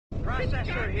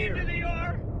processor here. Into the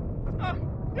ore.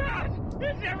 Oh, God!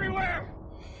 It's everywhere!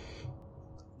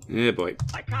 Yeah, boy.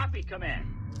 I copy, command.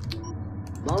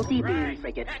 Multi-beam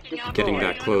frigate Getting destroyed.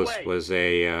 that close was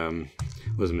a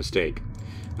mistake.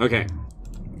 Okay.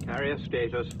 Carrier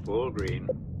status full green.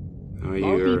 Oh,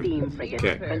 you're Multi-beam frigate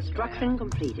okay. construction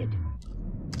completed.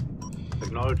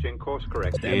 Acknowledging course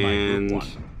correction. And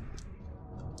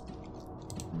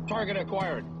Target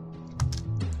acquired.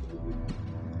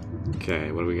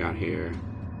 okay, what do we got here?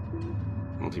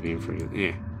 Multi-beam frigate.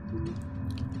 Yeah.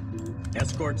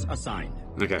 Escorts assigned.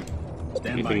 Okay.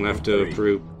 Stand Anything by left group of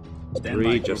three. group Stand 3?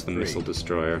 by Just the group missile three.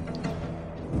 destroyer.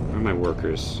 Where are my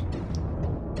workers?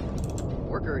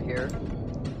 Worker here.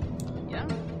 Yeah.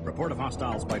 Report of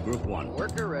hostiles by Group 1.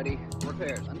 Worker ready.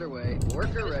 Repairs underway.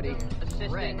 Worker ready.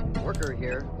 Assisting. Worker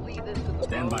here. Lead this to the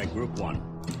Stand by post. Group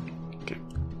 1. Okay.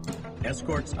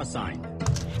 Escorts assigned.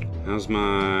 How's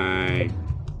my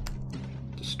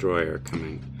destroyer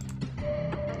coming?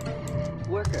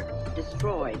 Worker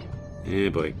destroyed. Eh,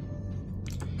 boy.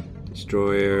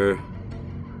 Destroyer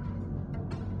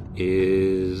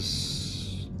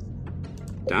is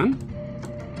done?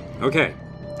 Okay.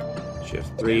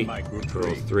 Shift 3, Stand by group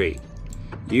control 3. 3.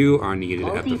 You are needed at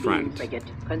the Multi-beam front. frigate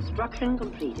construction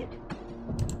completed.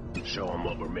 Show them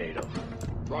what we're made of.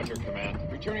 Roger, command.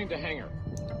 Returning to hangar.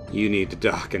 You need to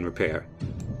dock and repair.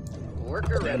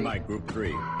 Worker ready. Stand by Group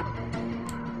 3.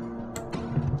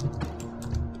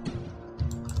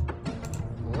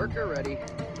 Worker ready.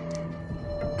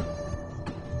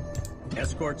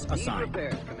 Escorts Need assigned.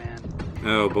 repairs, command.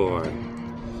 Oh boy.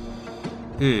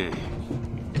 Hmm.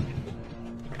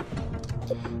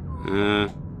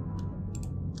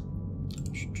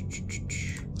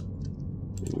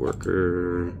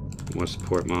 Worker, more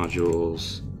support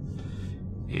modules,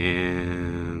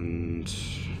 and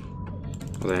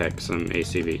what the heck, some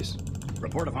ACVs.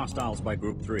 Report of hostiles by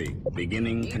Group 3.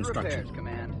 Beginning Need construction. repairs,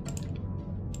 command.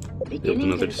 Beginning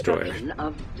another destroyer. construction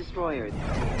of destroyer.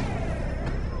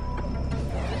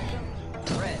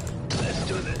 Red. Let's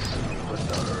do this. What's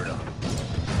the hurdle?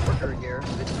 Worker here.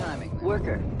 Good timing.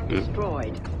 Worker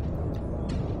destroyed.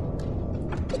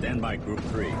 Stand by Group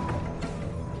 3.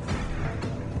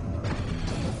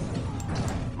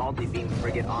 Multi-beam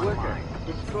frigate Worker online.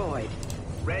 destroyed.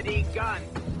 Ready, gun.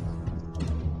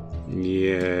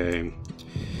 Yay.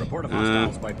 Report of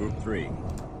hostiles by Group 3.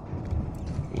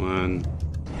 1.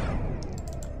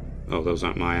 Oh, those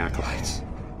aren't my acolytes.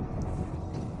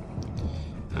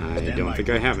 I don't think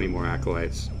I have any more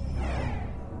acolytes.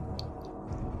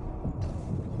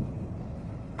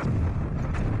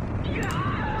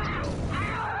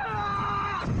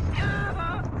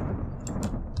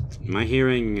 Am I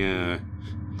hearing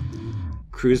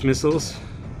cruise missiles?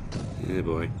 Oh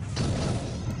boy.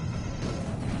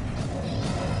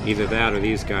 Either that or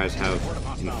these guys have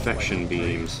infection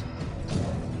beams.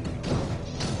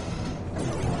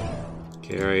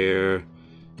 Carrier.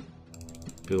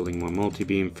 Building more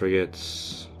multi-beam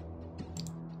frigates.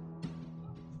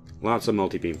 Lots of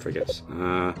multi-beam frigates.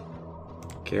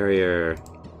 Carrier.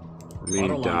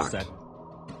 Remain Auto launch docked. set.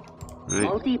 Right.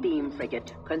 Multi-beam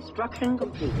frigate construction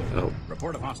completed. Oh.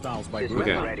 Report of hostiles by Group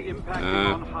Okay. 1. Ready.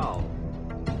 Impacting on hull.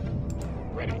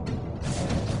 Ready.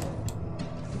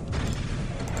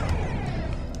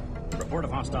 Report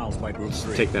of hostiles by Group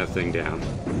 3. Take that thing down.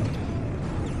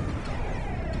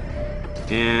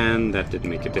 And that didn't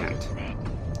make a dent.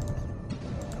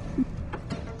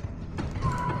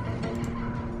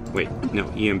 Wait, no,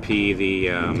 EMP the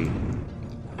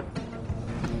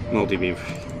multi-beam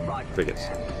frigates.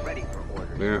 Ready for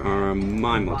orders. Where are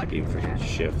my multi-beam frigates?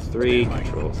 Shift 3,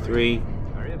 control 3.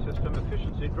 Carrier system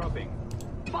efficiency dropping.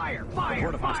 Fire! Fire!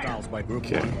 Report of Fire! hostiles by Group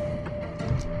Okay.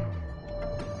 1.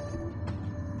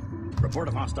 Report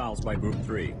of hostiles by Group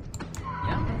 3.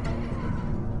 Yeah.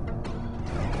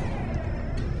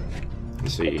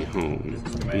 Let's see, home.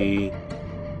 B.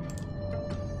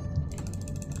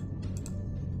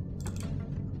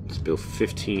 Let's build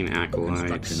 15 acolytes.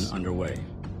 Construction underway.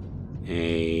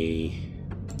 A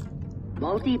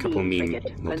couple Multi-beam mean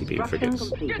frigate multi-beam construction frigates. Get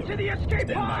to completed. the escape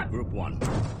Stand by pod! Group 1.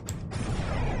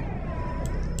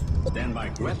 Stand by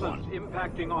Group Weapons 1.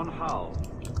 impacting on hull.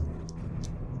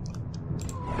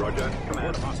 Roger, Report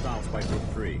command. of hostiles by Group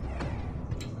 3.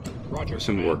 Roger.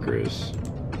 Some command. workers.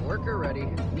 Worker ready.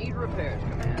 Need repairs,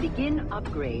 command. Begin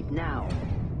upgrade now.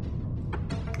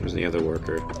 Where's the other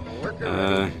worker? Worker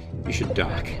ready. You should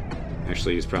dock.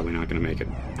 Actually, he's probably not going to make it.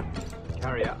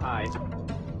 Carrier I.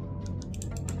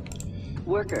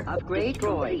 Worker upgrade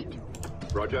complete.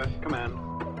 Roger, command.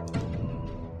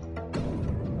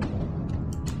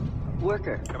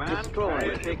 Worker Command, destroyed.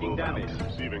 carrier taking damage.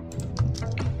 Receiving.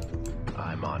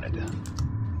 I'm on it.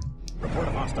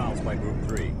 Report of hostiles by Group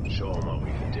 3. Show them what we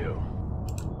can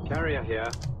do. Carrier here.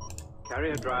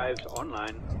 Carrier drives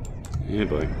online. Yeah,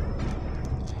 boy.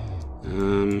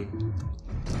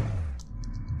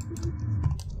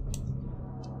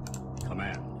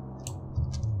 Command.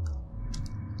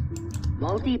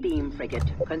 Multi-beam frigate.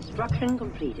 Construction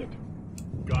completed.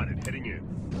 Got it. Heading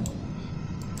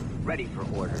in. Ready for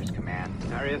orders, Command.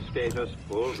 Carrier status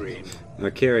full green.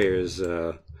 Our carrier is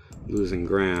losing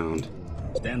ground.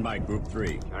 Stand by Group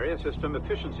 3. Carrier system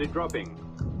efficiency dropping.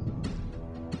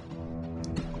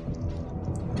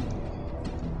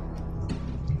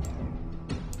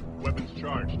 Weapons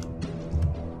charged.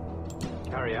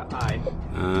 Carrier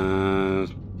I.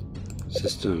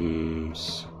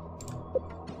 Systems.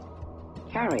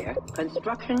 Carrier.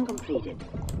 Construction completed.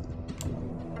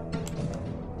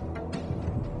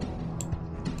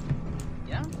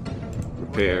 Yeah?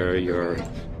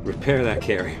 Repair that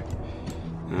carrier.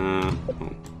 Oh.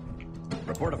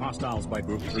 Report of hostiles by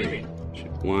Group 3.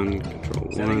 Ship 1,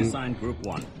 control Setting 1. assigned Group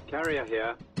 1. Carrier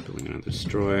here. Building another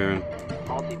destroyer.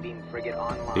 Multi-beam frigate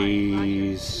online.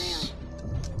 These.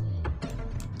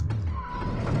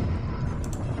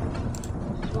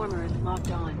 Swarmer is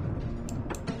locked on.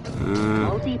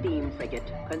 Multi-beam frigate.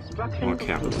 Construction More complete.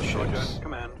 capital Roger. ships.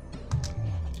 Command.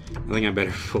 I think I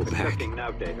better pull back. Accepting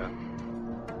nav data.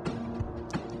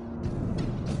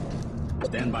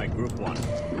 Stand by Group 1.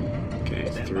 Okay,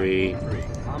 Stand by 3. Group 3.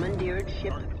 Commandeered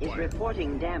ship is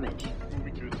reporting damage.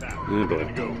 Moving to attack. Oh, boy.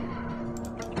 Ready to go.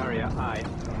 Carrier I.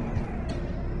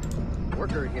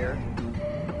 Worker here.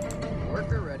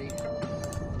 Worker ready.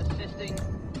 Assisting.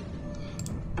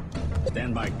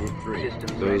 Stand by Group 3.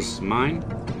 Systems Those mine?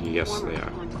 Yes, Swarmer they is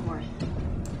are. on course.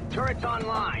 ready. Turrets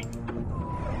online.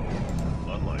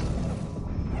 Online.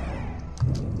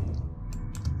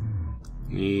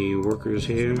 Any workers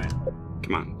here? Command.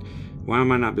 Come on. Why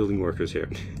am I not building workers here?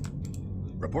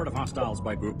 Report of hostiles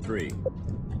by Group 3.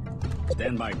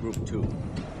 Stand by Group 2.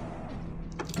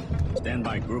 Stand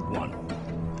by Group 1.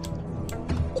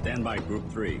 Stand by Group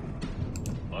 3.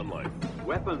 Online.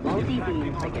 Weapons Multi-beam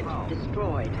impacting frigate on hull.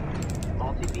 destroyed.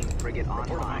 Multi-beam frigate Report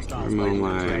of online. hostiles I'm by on Group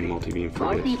my 3. multi-beam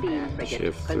frigate. Multi-beam frigate.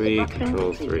 Shift 3, Construction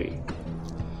control complete.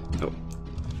 3. Oh.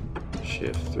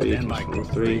 Shift 3, Stand by control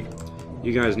Group 3.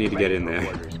 You guys need to get in there.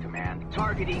 Orders, Command.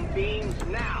 Targeting beams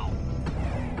now.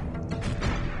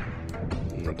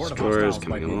 Report of Destroyers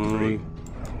hostiles by coming Group 3. along.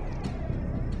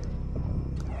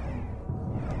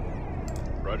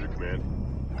 Roger, command.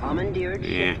 Commandeered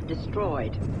Yeah. ship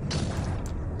destroyed.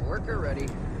 Worker ready.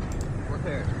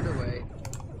 Repairs underway.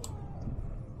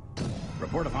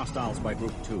 Report of hostiles by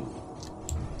Group 2.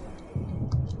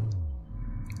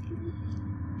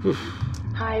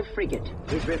 Hive frigate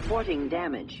is reporting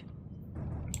damage.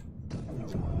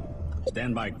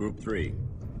 Stand by Group 3.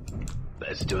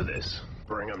 Let's do this.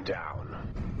 Bring them down.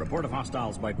 Report of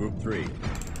hostiles by Group 3.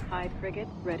 Hive frigate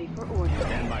ready for order.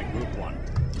 Stand by Group 1.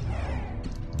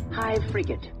 Hive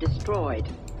frigate destroyed.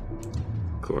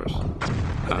 Of course.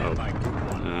 Stand by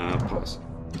Group 1. Pause.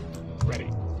 Ready.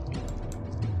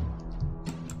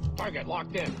 Target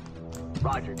locked in.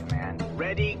 Roger, Command.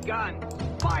 Ready, gun.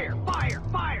 Fire, fire,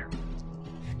 fire.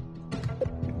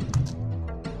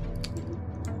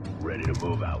 Ready to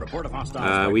move out. Report of hostiles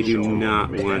by We Group do 1. not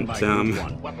Stand want, by Group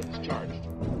 1. Weapons charged.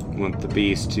 want the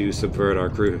beast to subvert our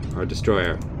crew, our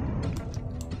destroyer.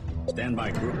 Stand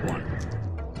by Group 1.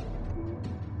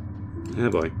 Oh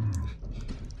boy.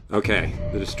 Okay,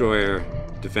 the destroyer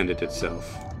defended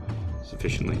itself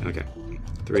sufficiently. Okay.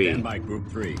 3. Stand by Group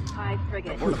 3. Hive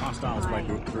frigate. Report of hostiles by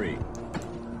Group 3.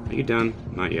 Are you done?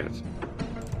 Not yet.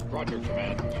 Roger,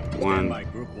 command. Stand 1. by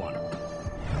Group 1.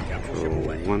 Capital ship Control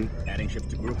away. 1. Adding ship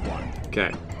to Group 1.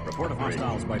 Okay. Report of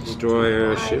hostiles by Group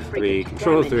Destroyer, Hive shift 3, frigate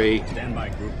control damaged. 3. 3. Stand by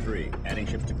Group 3. Adding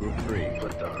ship to Group 3.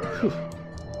 Put the herd up.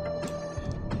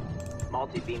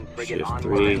 Multi-beam frigate Shift online.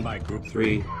 3, Stand by Group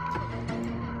 3. 3.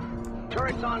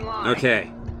 Turrets online.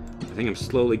 Okay. I think I'm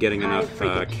slowly getting Hive enough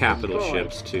frigate capital destroyed.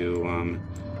 ships to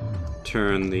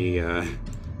turn the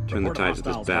Report of tides of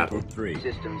this hostiles by battle. Group 3.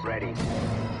 Systems ready.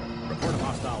 Report of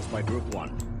hostiles by Group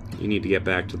 1. You need to get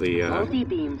back to the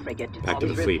Multi-beam frigate back to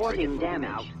is the fleet. reporting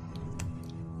damage.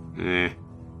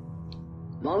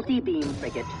 Multi-beam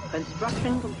frigate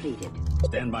construction completed.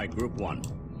 Stand by Group 1.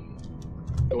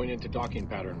 Going into docking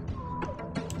pattern.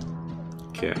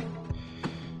 Okay.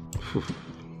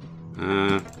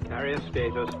 Carrier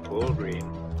status full green.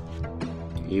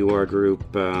 You are group.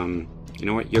 You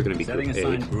know what? You're going to be Setting group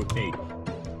assigned 8, Group 8.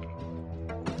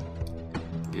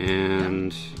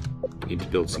 and need to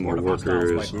build some more Report of hostiles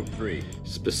by workers Group 3.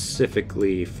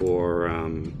 specifically for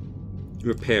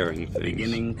repairing things.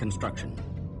 Beginning construction.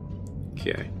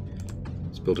 Okay.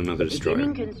 Let's build another destroyer.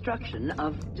 Beginning construction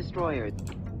of destroyer.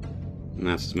 And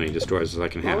that's as many destroyers as I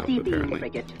can have, Multi-beam apparently.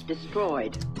 frigate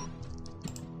destroyed.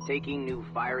 Taking new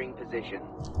firing position.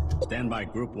 Stand by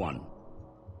Group 1.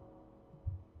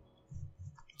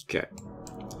 Okay.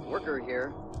 Worker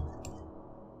here.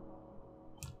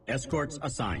 Escorts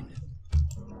assigned.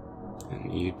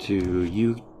 And you two,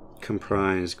 you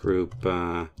comprise group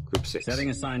 6. Setting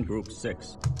assigned Group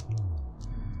 6.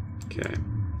 Okay.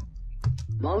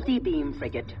 Multi-beam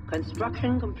frigate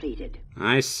construction completed.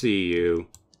 I see you.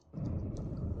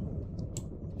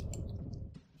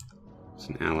 It's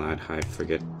an allied hive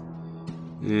frigate.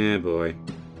 Eh, boy.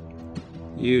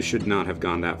 You should not have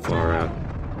gone that far out.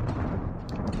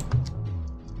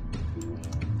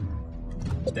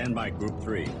 Stand by Group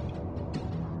 3.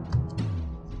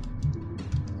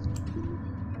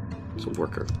 It's a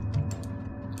worker.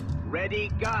 Ready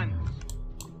guns.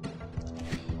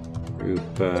 Group,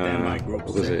 Stand by Group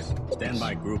what was 6. it? Stand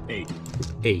by Group 8.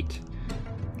 8.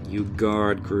 You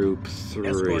guard group 3.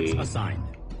 Escorts assigned.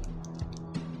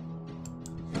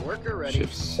 Worker ready.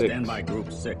 Shift 6. Stand by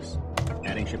Group 6.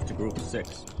 Adding shift to Group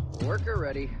 6. Worker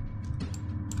ready.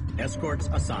 Escorts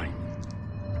assigned.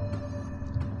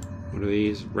 What are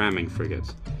these? Ramming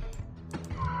frigates.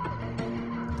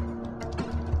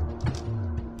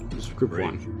 This is group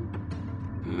Bridge.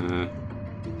 1.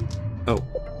 Oh.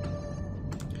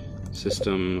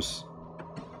 Systems.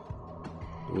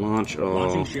 Launch all.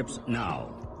 Launching ships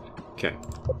now. Okay.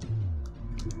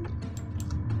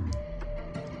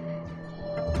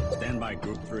 Stand by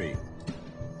Group 3.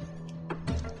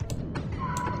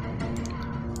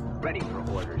 Ready for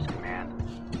orders, command.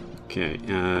 Okay.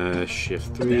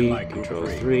 Shift 3. Stand by group Control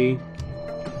 3. 3.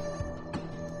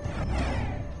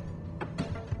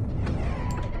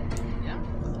 Yeah.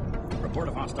 Report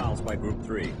of hostiles by Group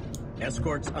 3.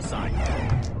 Escorts assigned.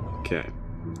 Okay.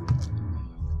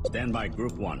 Stand by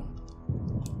Group 1.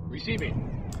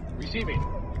 Receiving. Receiving.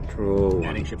 Control 1.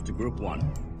 Adding shift to Group 1.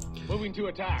 Moving to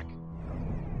attack.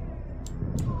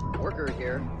 Worker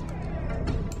here.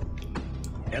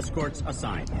 Escorts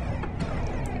assigned.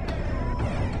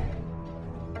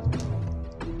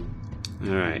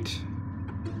 Alright.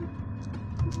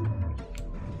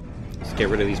 Let's get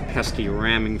rid of these pesky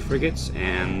ramming frigates,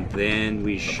 and then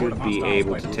we should be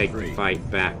able to take the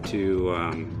fight back to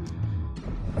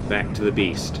the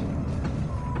beast.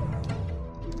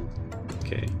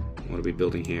 Okay, what are we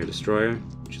building here? Destroyer,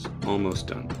 which is almost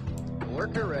done.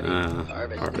 Worker ready.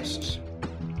 Harvest.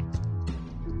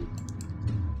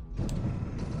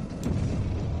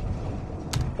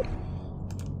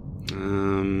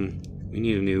 We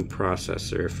need a new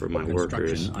processor for my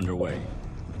workers. Construction underway.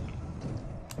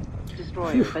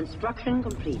 Destroyer construction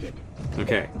completed.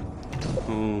 Okay.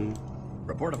 Home.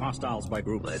 Report of hostiles by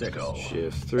Group 6.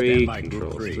 Shift 3. Stand by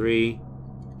Control Group 3.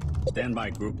 Stand by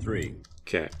Group 3.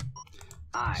 Okay.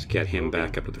 Let's get him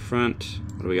back up at the front.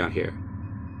 What do we got here?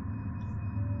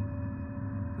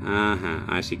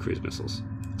 I see cruise missiles.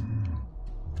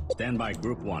 Stand by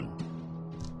Group 1.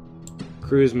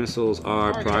 Cruise missiles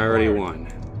are priority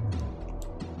 1.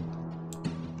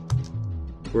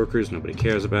 Workers nobody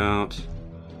cares about.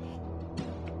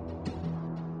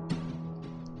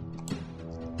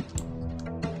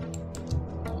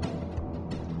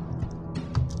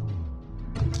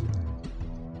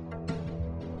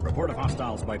 Report of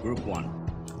hostiles by Group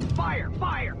 1. Fire!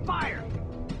 Fire! Fire!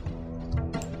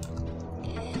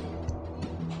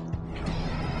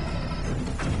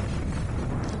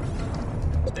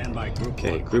 Stand by Group 1.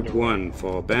 Okay, Group 1,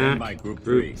 fall back. Stand by Group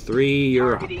 3. 3,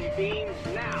 you're up. Targeting beams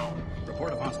now.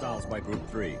 Report of hostiles by Group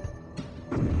 3.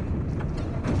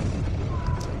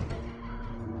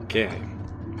 Okay.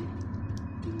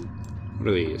 What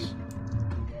are these?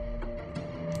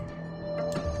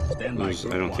 Stand by Those,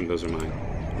 Group I don't 1. think those are mine.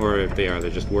 Or if they are, they're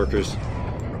just workers.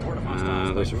 Report of hostiles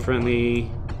by Those are Group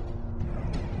friendly.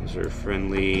 Those are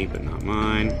friendly, but not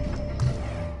mine.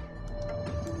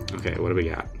 Okay, what do we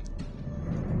got?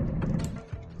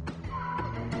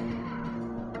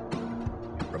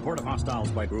 1. Report of hostiles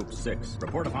by Group 6.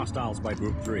 Report of hostiles by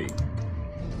Group 3.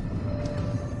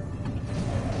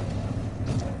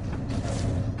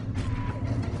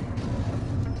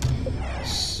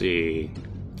 Let's see.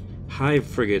 Hive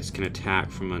frigates can attack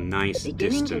from a nice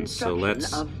Beginning distance, so construction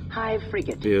let's of hive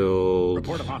frigate. build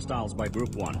Report of hostiles by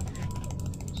Group 1.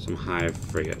 some hive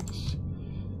frigates.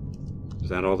 Is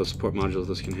that all the support modules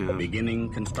this can have?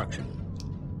 Beginning construction.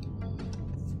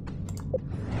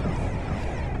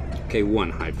 Okay, 1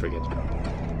 hive frigate.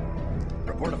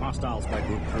 Report of hostiles by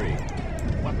Group 3.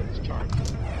 Weapons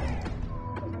charged.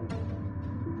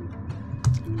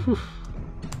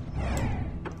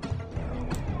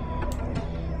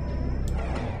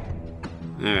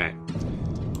 Alright.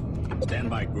 Stand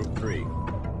by Group 3.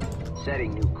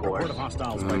 Setting new course. Report of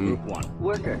hostiles by Group 1.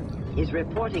 Worker is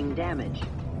reporting damage.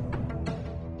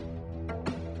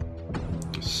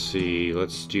 Let's see.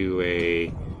 Let's do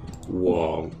a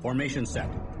wall. Formation set.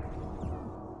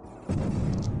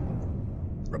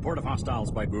 Report of hostiles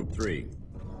by Group 3.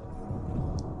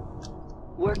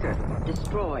 Worker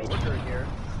destroyed. Worker here.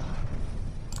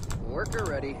 Worker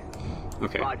ready.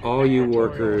 Okay, all you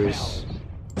workers,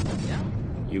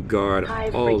 you guard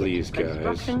Hive all frigate. these guys.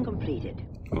 Construction completed.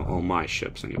 Well, all my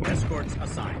ships, anyway. Escorts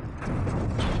assigned.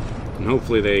 And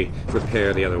hopefully they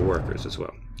repair the other workers as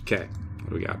well. Okay, what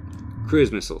do we got?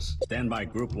 Cruise missiles. Stand by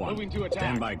Group 1. Moving to attack.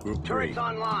 Stand by Group 3. Turrets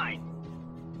online.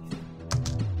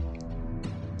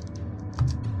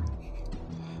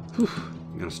 Whew,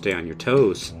 you gotta stay on your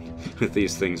toes with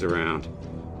these things around.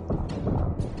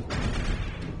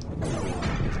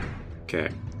 Okay.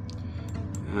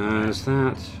 Is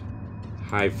that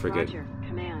Hive frigate? Roger,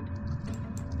 command.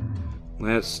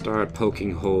 Let's start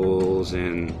poking holes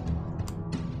in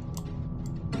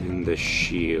the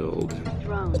shield.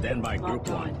 Drone. Stand by Group locked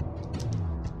 1. on.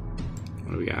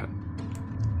 What do we got?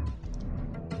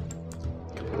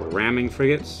 Couple of ramming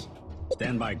frigates.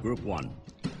 Stand by Group 1.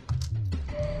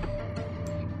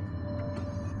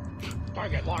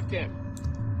 Target locked in.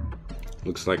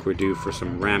 Looks like we're due for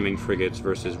some ramming frigates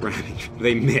versus ramming.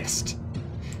 They missed.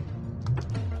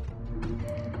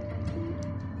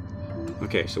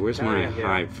 Okay, so where's my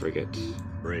Hive frigate?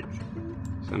 Bridge.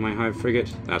 Is that my Hive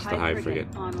frigate? That's the Hive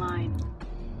frigate. Online.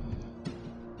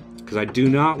 Because I do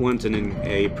not want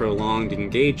a prolonged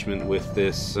engagement with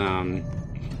this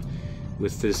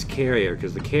carrier,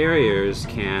 because the carriers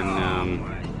can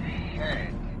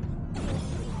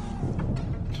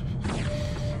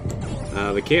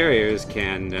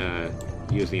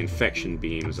use the infection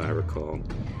beam, as I recall.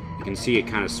 You can see it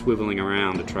kind of swiveling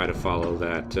around to try to follow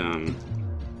that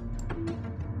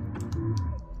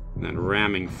that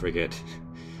ramming frigate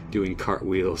doing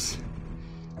cartwheels.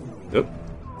 Oop.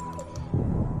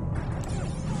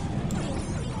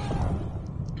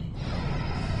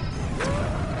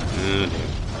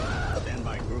 Stand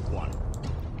by Group 1.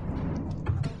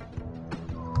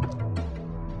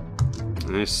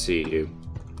 I see you.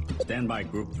 Stand by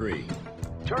Group 3.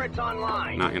 Turrets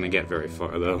online. Not gonna get very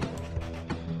far though.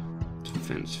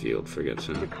 Defense field frigates,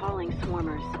 huh? Recalling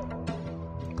swarmers.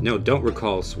 No, don't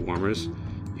recall swarmers.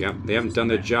 Yeah, they haven't done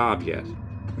their job yet.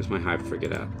 Where's my Hive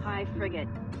frigate at? Hive frigate.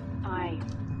 Aye.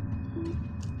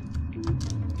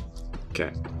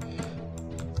 Okay.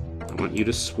 I want you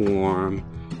to swarm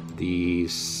the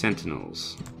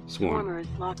sentinels. Swarm. Swarmers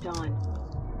locked on.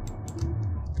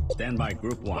 Stand by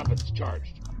Group 1. Weapons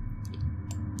charged.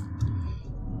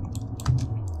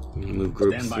 I'm gonna move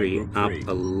Group Stand by 3 Group up 3.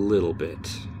 a little bit.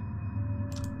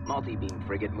 Multi-beam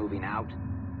frigate moving out.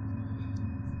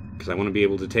 Because I want to be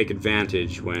able to take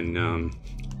advantage when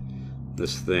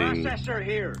this thing... Processor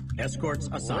here. Escorts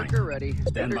assigned. Worker ready.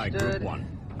 Stand by Group Understood.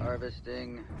 1.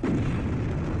 Harvesting.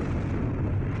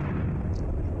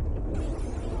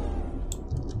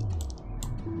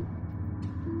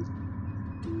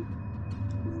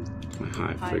 My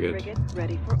Hive Hive frigate. frigate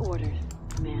ready for orders.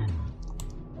 Command.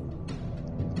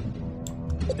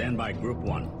 Stand by Group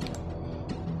 1.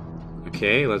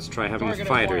 Okay, let's try having Target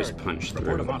fighters acquired. punch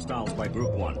Report of through. hostiles by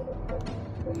Group 1.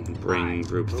 Bring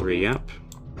Group 3 up.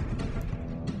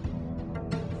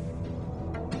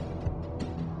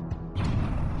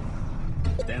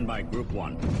 Stand by Group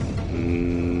 1.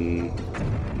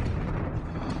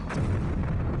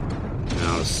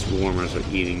 Now the swarmers are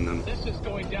eating them. This is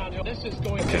going downhill. This is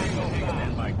going Okay. downhill.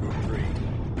 Stand by Group 3.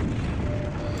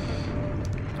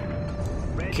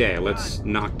 Okay, let's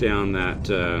knock down that,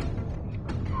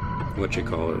 what you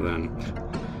call it then?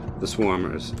 The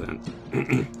swarmers then.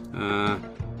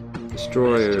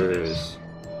 Destroyers.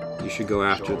 You should go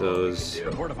after those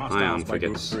Report of ion hostiles by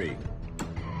Group frigates. 3.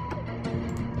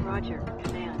 Roger.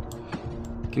 Command.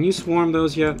 Can you swarm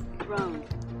those yet? Drones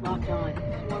locked on.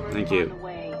 Swarmers Thank on you. the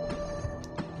way.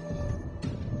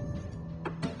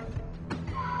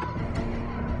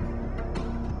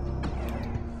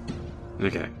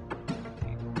 Okay.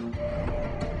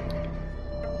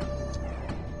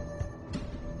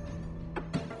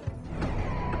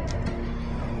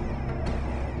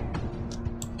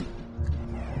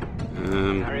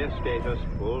 Area status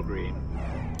full green.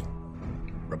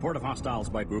 Report of hostiles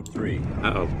by Group 3.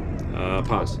 Uh-oh.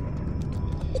 Pause.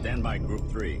 Stand by Group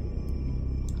 3.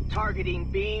 Targeting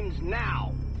beams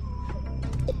now.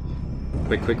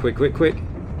 Quick, quick, quick, quick, quick.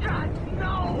 God,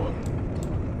 no!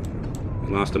 We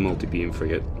lost a multi-beam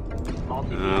frigate.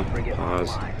 Multi-beam frigate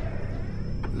Pause.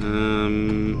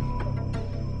 online.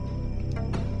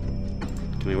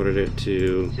 we order it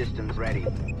to... Systems ready.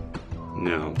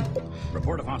 No.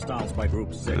 Report of hostiles by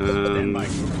Group 6. Stand by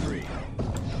Group 3.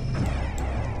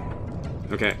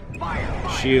 Okay.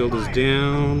 Shield is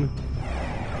down.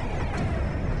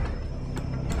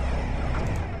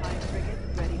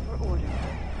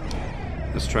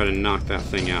 Let's try to knock that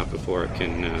thing out before it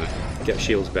can get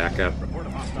shields back up.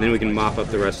 And then we can mop up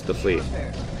the rest of the fleet.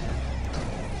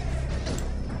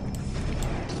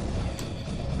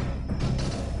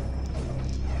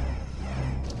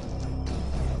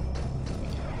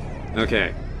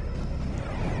 Okay.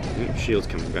 Shield's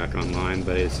coming back online,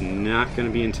 but it's not going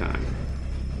to be in time.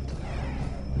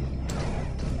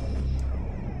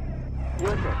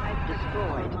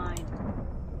 Destroyed.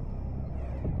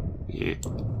 Yeah.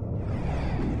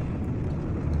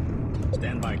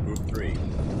 Stand by Group 3.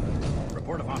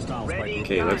 Report of hostiles by Group 3.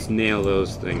 Okay, let's nail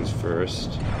those things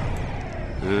first.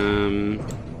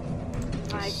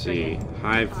 Let's see.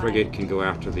 Hive Frigate can go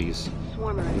after these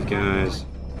guys.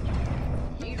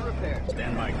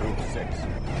 Stand by Group 6.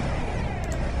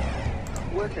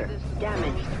 Worker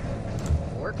damaged.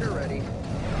 Worker ready.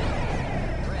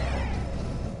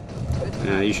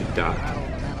 You should dock.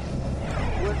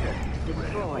 Worker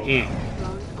destroyed. Yeah.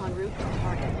 Drones en route to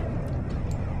target.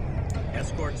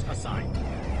 Escorts assigned.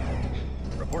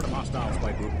 Report of hostiles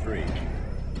by Group 3.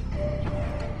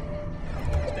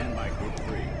 Stand by Group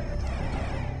 3.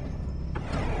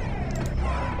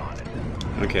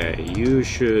 Okay, you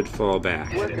should fall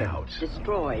back. Worker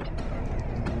destroyed.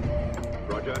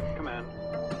 Roger, command.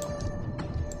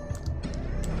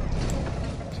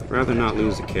 So I'd rather not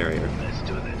lose a carrier. Let's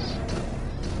do this.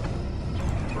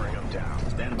 Bring them down.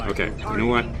 Stand by Okay, Group you know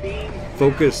what?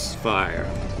 Focus fire.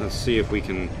 Let's see if we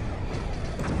can...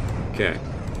 Okay.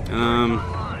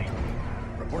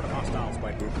 Report of hostiles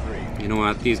by Group 3. You know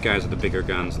what? These guys are the bigger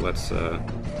guns. Let's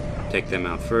take them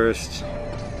out first.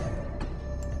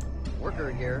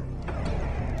 Worker here.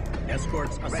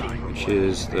 Escorts assigned. Which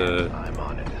is the I'm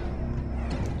on it.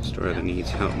 destroyer that needs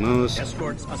help most.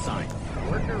 Escorts assigned.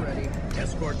 Worker ready.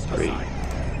 Escorts 3.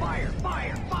 assigned. Fire,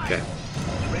 fire, fire. Okay.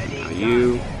 Ready. Now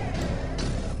you...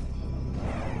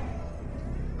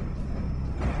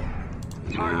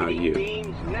 Now you.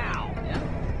 Beams now. Yeah.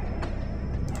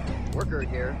 Worker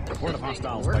here. Report of Assisting.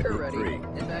 hostiles by Worker Group ready. 3.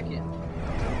 And back in.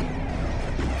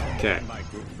 Okay. Stand by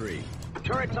Group 3.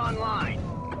 Turrets online.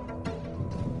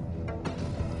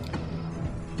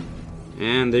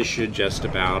 And this should just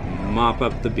about mop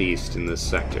up the beast in this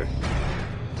sector.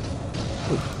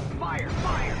 Fire,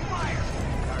 fire, fire.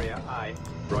 Carrier, aye.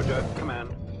 Roger, command.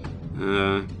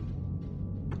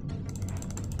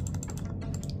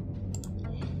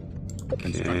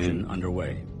 Construction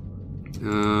underway.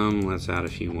 Let's add a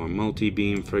few more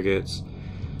multi-beam frigates.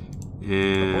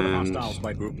 Report of And hostiles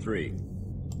by Group 3.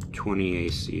 20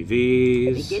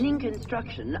 ACVs. Beginning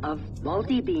construction of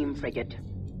multi-beam frigate.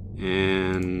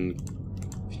 And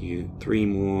three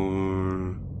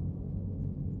more.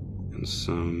 And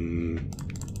some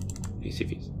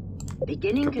ACVs.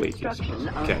 Beginning Couple construction ACVs.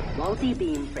 of Okay.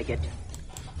 multi-beam frigate.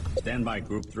 Stand by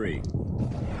Group 3.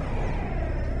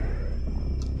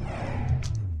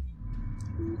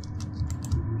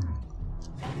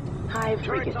 Hive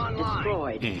frigate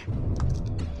destroyed. Eh.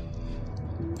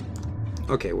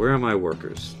 Okay, where are my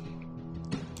workers?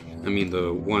 I mean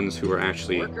the ones who are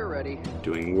actually Worker ready.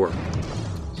 doing work.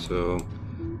 So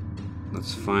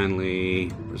let's finally...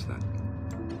 Where's that?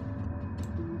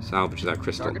 Salvage that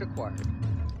crystal. Target acquired.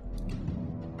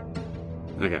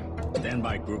 Okay. Stand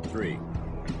by Group 3.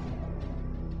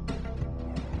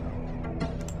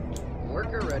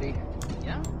 Worker ready.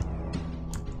 Yeah.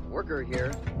 Worker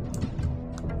here.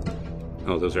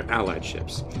 Oh, those are allied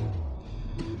ships.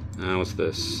 What's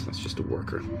this? That's just a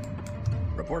worker.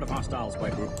 Report of hostiles by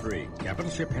Group 3.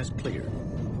 Capital ship has cleared.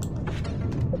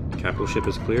 Capital ship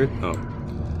is cleared? Oh.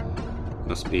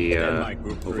 Must be Stand by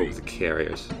Group over 3. with the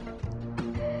carriers.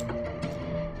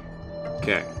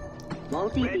 Okay.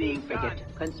 Multi-beam frigate.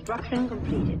 Construction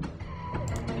completed.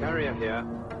 Carrier here.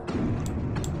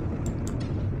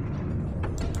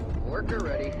 Worker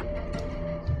ready.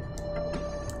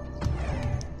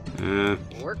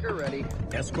 Worker ready.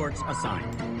 Escorts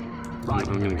assigned. I'm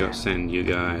gonna go send you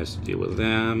guys to deal with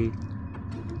them.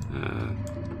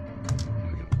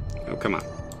 Oh, come on.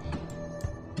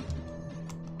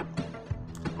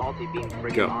 Multi-beam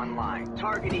frigate Go. online.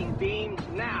 Targeting beams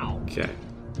now. Okay.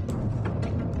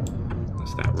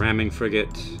 That's that ramming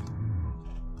frigate.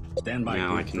 Stand by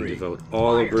Now I Group can 3. devote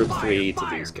all of Group Fire, 3 fire,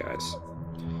 to these guys.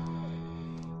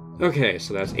 Okay,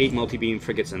 so that's 8 multi-beam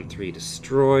frigates and 3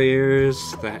 destroyers.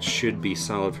 That should be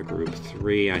solid for Group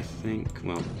 3, I think.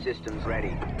 Well, Systems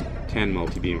ready. 10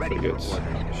 multi-beam Ready for frigates.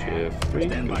 orders, Shift 3,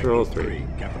 Stand by control Group 3.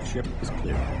 Capital ship is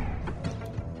clear.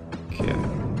 Okay.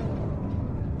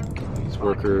 These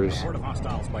workers. Report of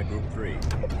hostiles by Group 3.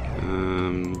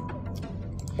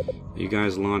 You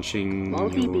guys launching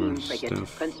Multi-beam your frigate.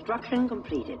 stuff? Construction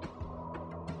completed.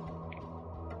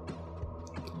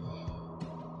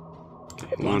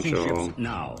 Launch Launching all. ships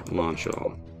now. Launch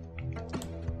all.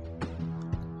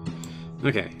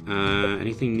 Okay,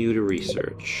 anything new to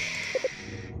research?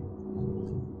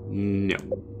 No.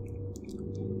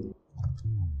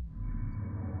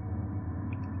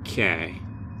 Okay.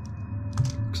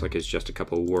 Looks like it's just a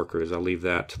couple of workers. I'll leave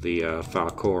that to the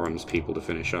Falcorum's people to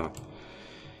finish off.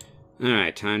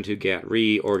 Alright, time to get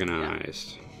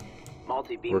reorganized.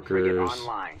 Multi-beam frigate Workers.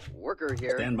 online. Worker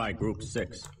here. Stand by Group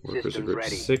 6. Workers are Systems group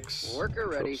ready. 6. Worker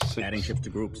ready. Control 6. Adding ships to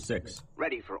Group 6.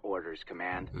 Ready for orders,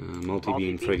 Command. Multi-beam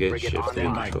Multi-beam frigate, frigate shift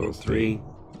online. in, control 3.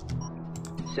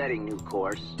 Setting new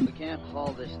course. We can't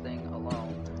haul this thing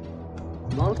alone.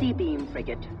 Multi-beam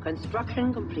frigate.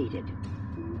 Construction completed.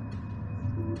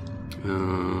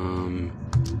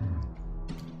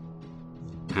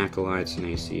 Acolytes and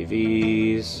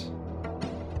ACVs.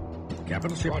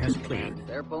 Capital ship has cleared.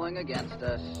 They're pulling against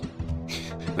us.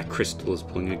 That crystal is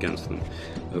pulling against them.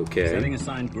 Okay. Setting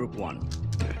assigned Group 1.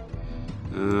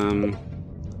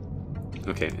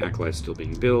 Okay, Acolyte's still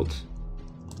being built.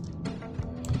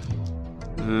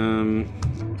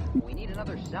 We need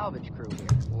another salvage crew here.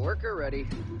 Worker ready.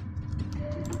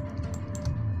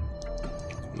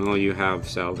 Well, you have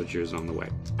salvagers on the way.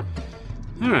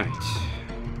 Alright.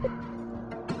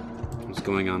 What's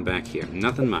going on back here?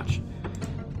 Nothing much.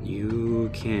 You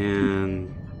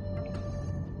can...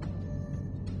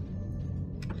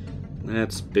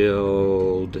 Let's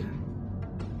build...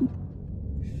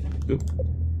 Oop.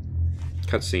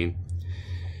 Cutscene.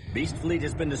 Beast fleet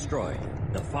has been destroyed.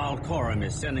 The Falcorum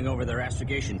is sending over their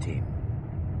astrogation team.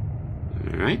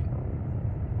 Alright.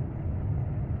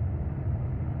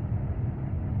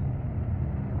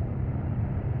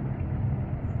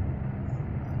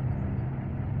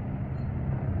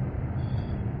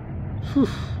 Whew.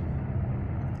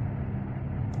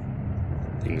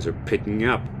 Things are picking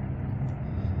up.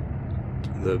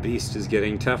 The beast is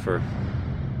getting tougher.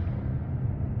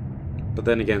 But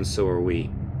then again, so are we.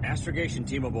 Astrogation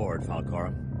team aboard,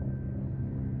 Falcorum.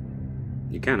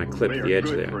 You kind of clipped They the are edge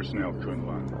good there. personnel,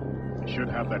 Kunlun. Should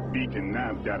have that beacon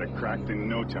nav data cracked in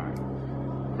no time.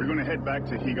 We're going to head back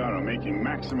to Higara making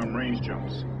maximum range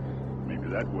jumps. Maybe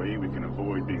that way we can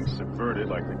avoid being subverted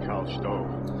like the Kal Stove.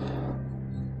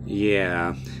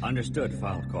 Yeah. Understood,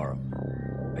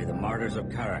 Falcorum. May the martyrs of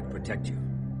Karak protect you.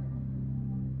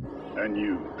 And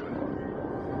you,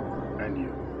 Kunlun. And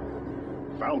you.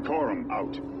 Falcorum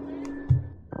out.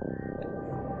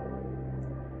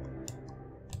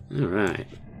 Alright.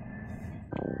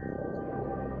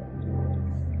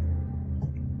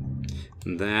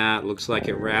 That looks like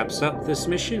it wraps up this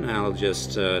mission. I'll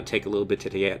just take a little bit to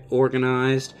get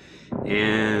organized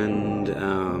and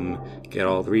get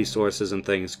all the resources and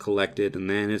things collected, and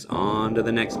then it's on to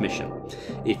the next mission.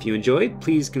 If you enjoyed,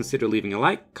 please consider leaving a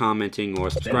like, commenting, or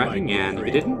subscribing, and if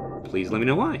you didn't, please let me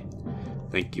know why.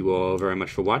 Thank you all very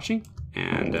much for watching,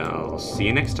 and I'll see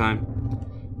you next time.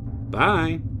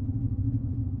 Bye!